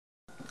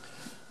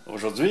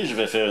Aujourd'hui, je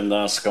vais faire une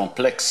danse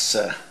complexe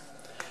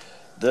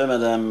de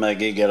Madame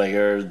Maggie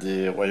Gallagher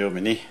du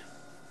Royaume-Uni.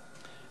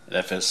 Elle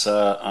a fait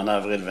ça en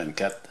avril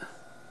 24.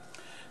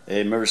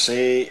 Et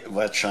Mercy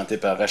va être chantée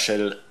par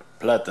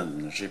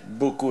fr+eng. J'ai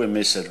beaucoup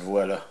aimé cette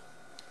voix-là.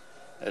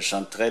 Elle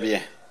chante très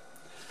bien.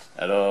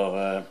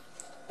 Alors,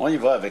 on y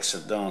va avec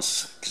cette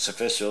danse qui se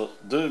fait sur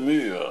 2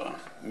 murs,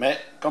 mais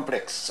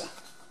complexe.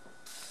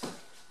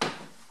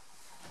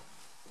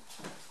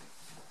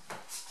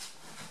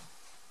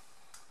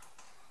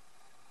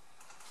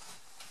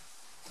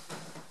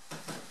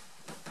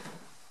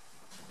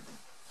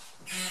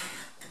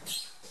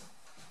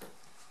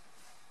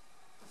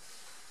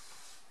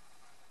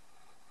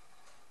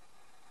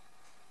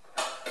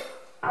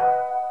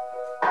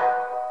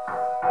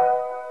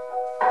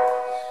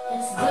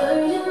 It's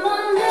dirty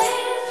Monday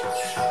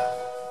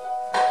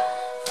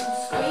from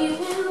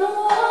scraping the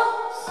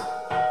walls.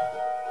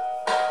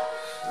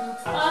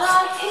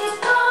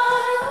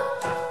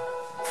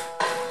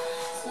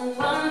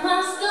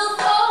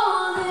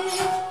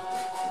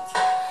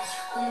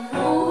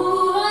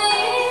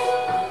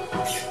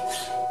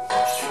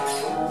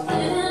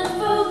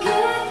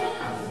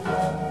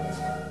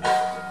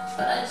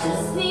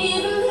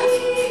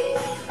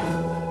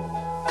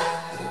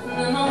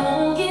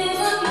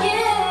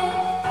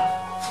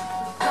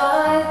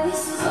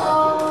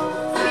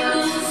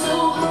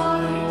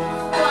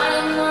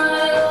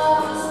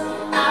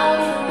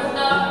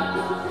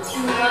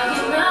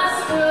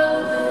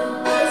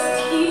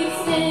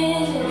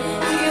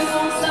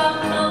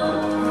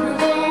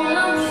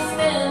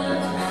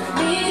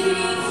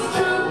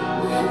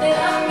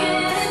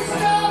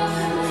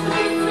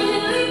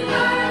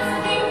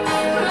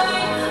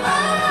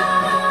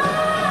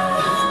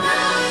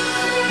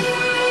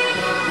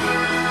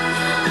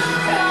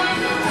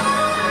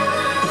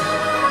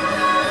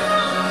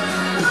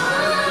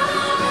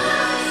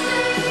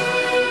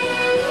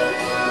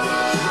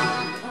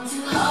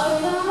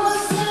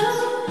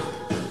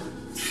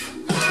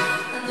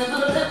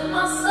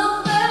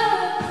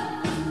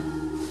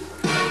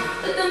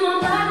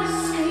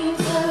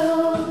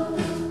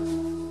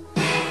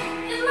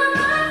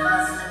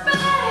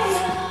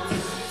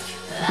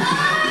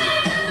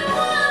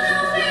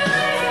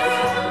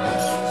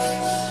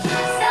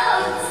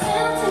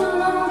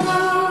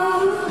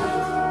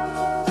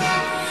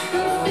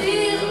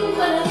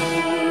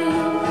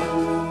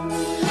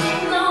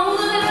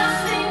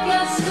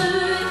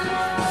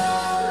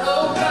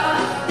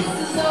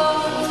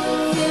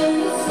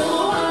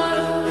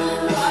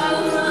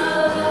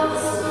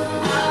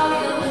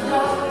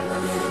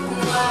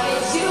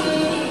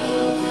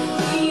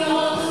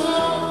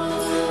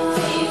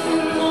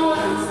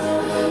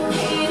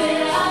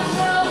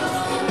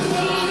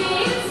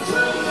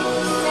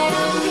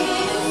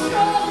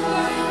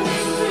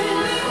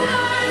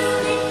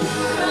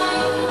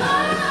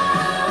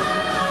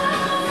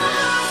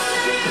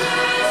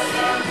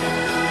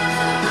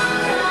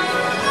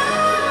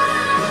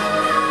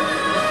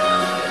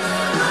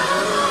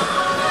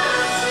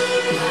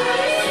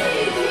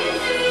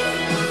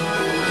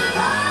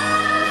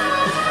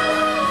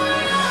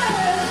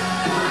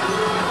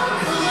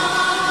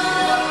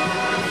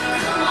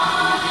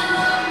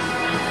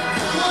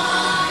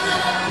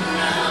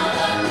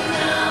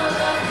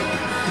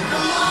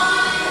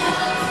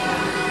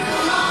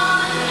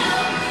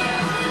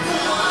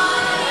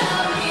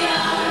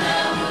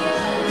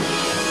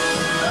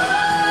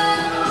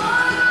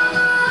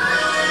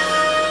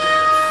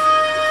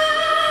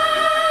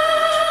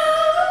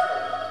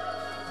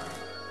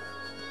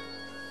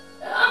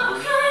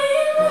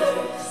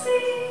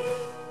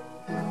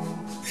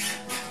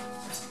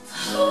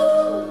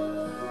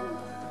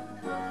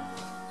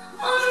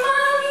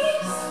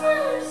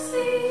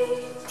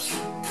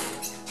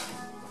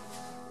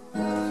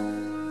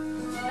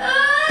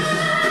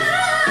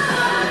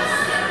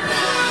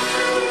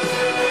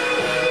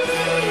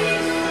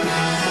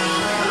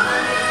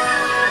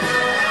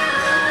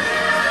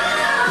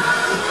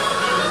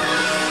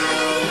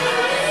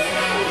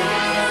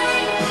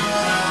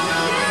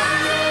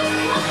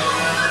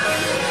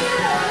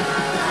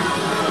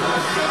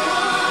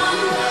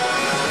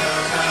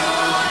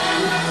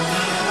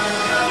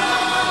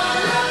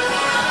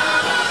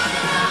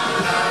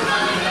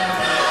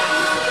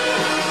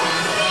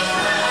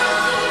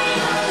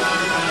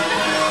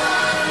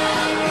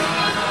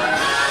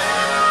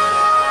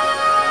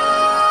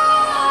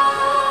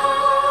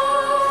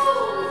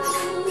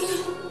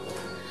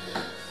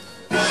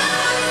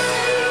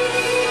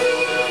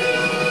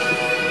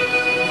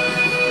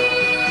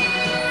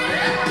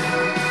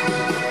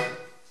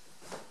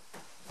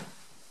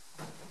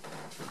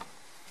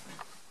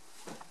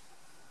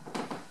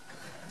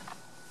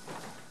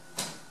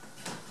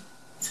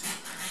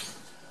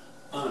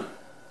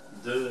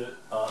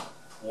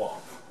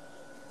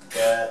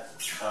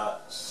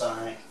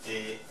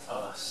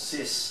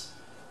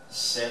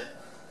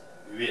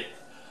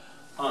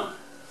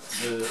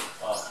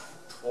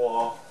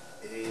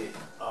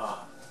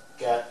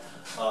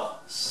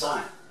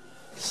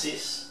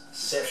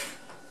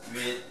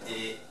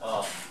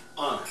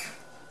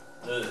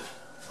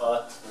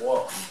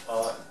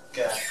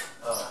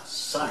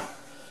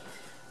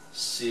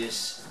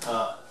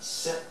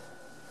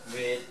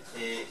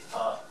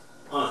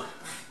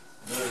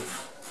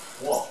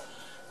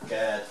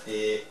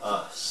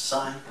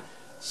 5,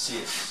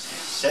 6,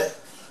 7,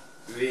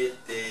 8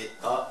 et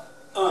A,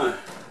 1.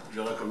 Je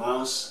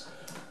recommence.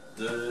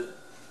 2,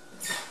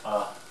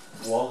 A,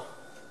 3,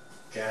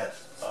 4,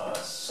 A,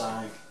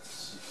 5,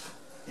 6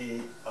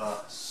 et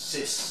A,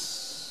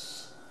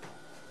 6,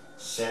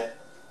 7,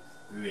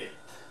 8.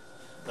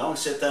 Donc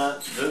c'est un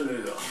 2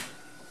 murs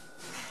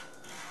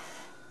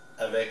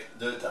avec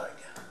 2 tags.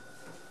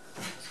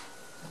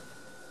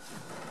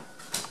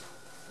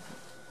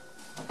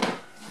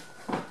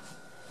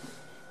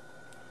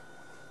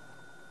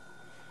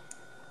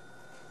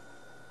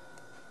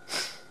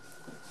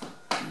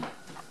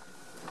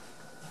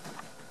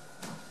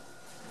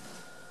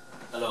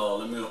 Alors,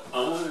 le mur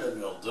 1, le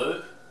mur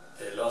 2,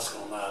 et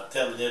lorsqu'on a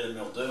terminé le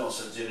mur 2, on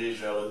se dirige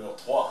vers le mur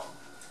 3.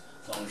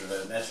 Donc, je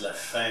vais mettre la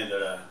fin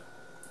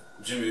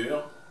du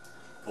mur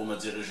pour me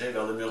diriger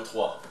vers le mur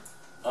 3.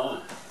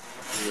 1,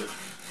 2,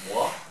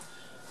 3,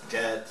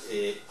 4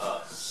 et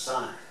A,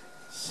 5,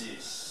 6,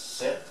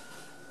 7,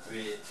 8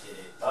 et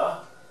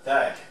A,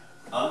 tag.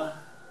 1,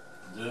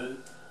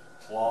 2,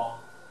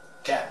 3,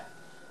 4.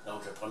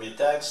 Donc, le premier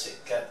tag,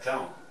 c'est 4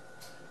 count.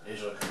 Et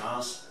je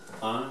recommence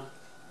 1,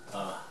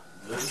 A,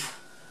 2,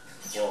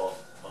 3,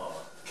 A,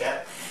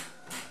 4,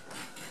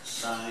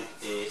 5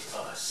 et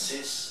A,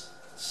 6,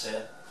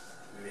 7,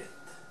 8.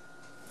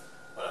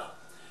 Voilà.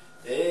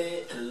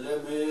 Et le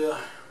mur,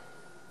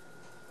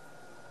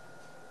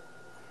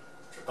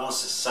 je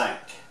pense que c'est 5.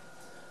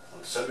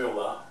 Donc ce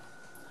mur-là,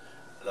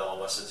 alors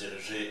on va se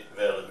diriger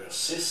vers le mur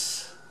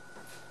 6.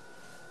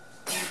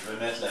 Donc, je vais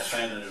mettre la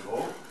fin de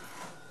nouveau.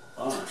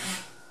 1,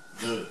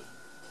 2,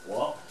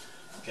 3,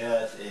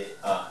 4 et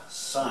A,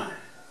 5,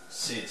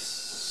 6,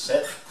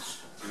 7,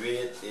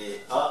 8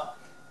 et A.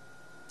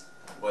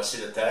 Voici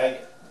le tag.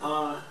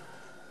 1,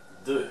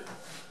 2.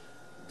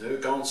 2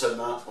 comptes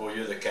seulement au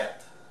lieu de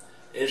 4.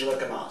 Et je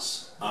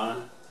recommence. 1,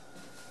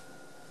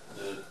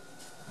 2,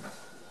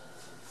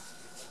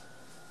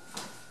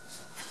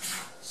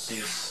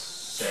 6,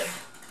 7,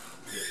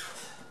 8.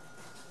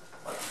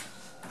 Voilà.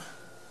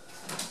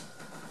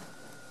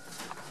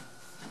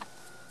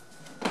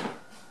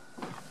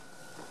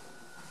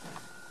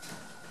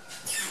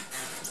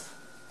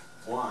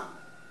 One,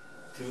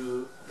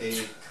 two,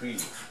 a 3,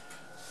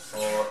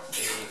 4,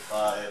 a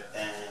 5,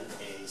 and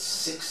a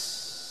 6,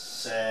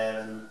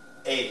 7,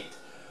 8.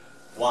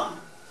 1,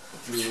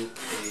 2,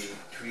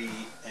 a 3,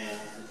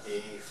 and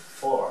a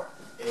 4,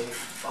 a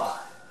 5,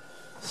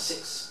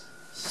 6,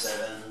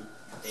 7,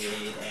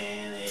 8,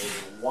 and a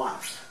 1,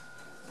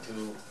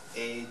 2,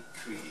 a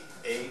 3,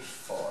 a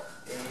 4,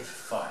 a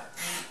 5,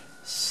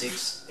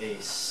 6,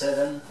 a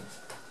 7,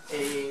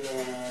 8,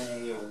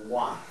 and a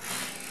 1,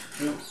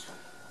 2,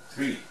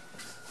 3,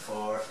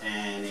 4,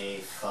 and a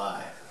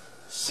 5,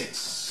 6,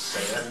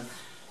 7,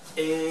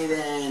 8,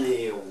 and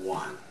a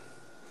 1.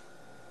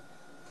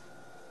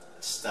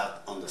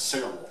 Stop on the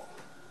second wall.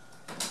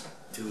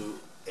 2,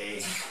 a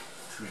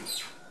 3.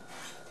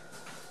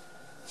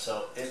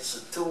 So it's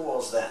a 2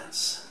 walls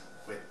dance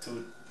with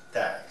 2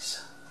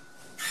 tags.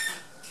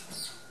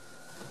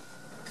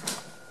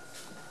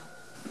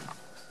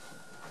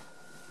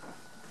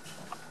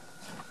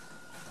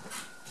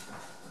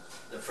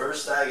 The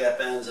first tag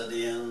happens at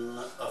the end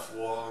of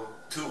wall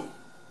 2.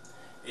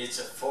 It's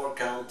a 4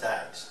 count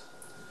tags.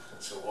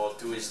 So wall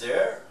 2 is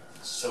there.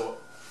 So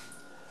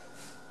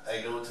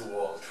I go to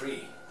wall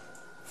 3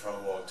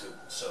 from wall 2.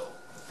 So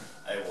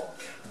I walk.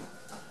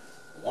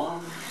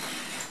 1,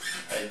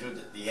 I do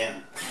the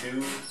end.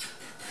 2,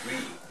 3,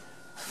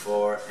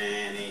 4,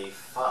 and a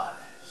 5,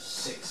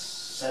 6,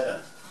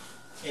 7,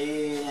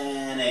 8,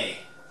 and a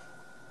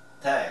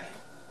tag.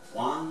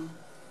 1,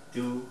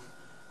 2,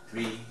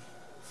 3,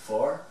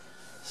 4.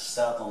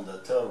 Start on the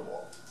third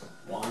wall.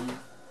 1,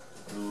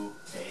 2,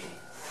 a 3.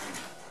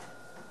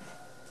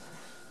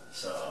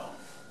 So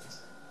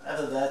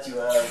after that you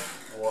have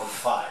wall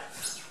 5.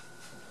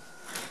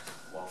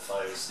 Wall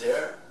 5 is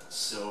there.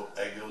 So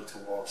I go to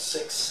wall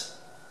 6.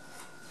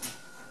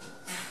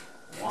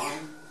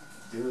 1,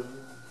 2,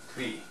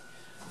 3,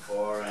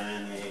 4,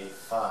 and a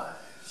 5,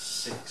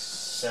 6,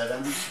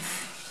 7,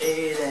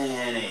 8,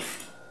 and a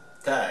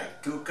tag.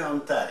 2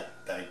 count tag.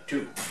 Tag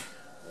 2.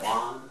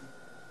 1,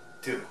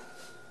 2.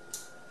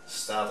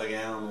 Start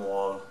again on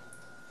wall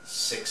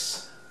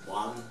 6.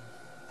 1,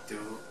 2,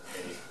 a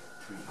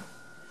 3,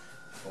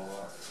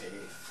 4,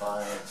 a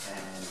 5,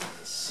 and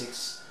a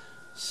 6,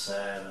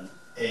 7,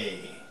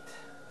 8.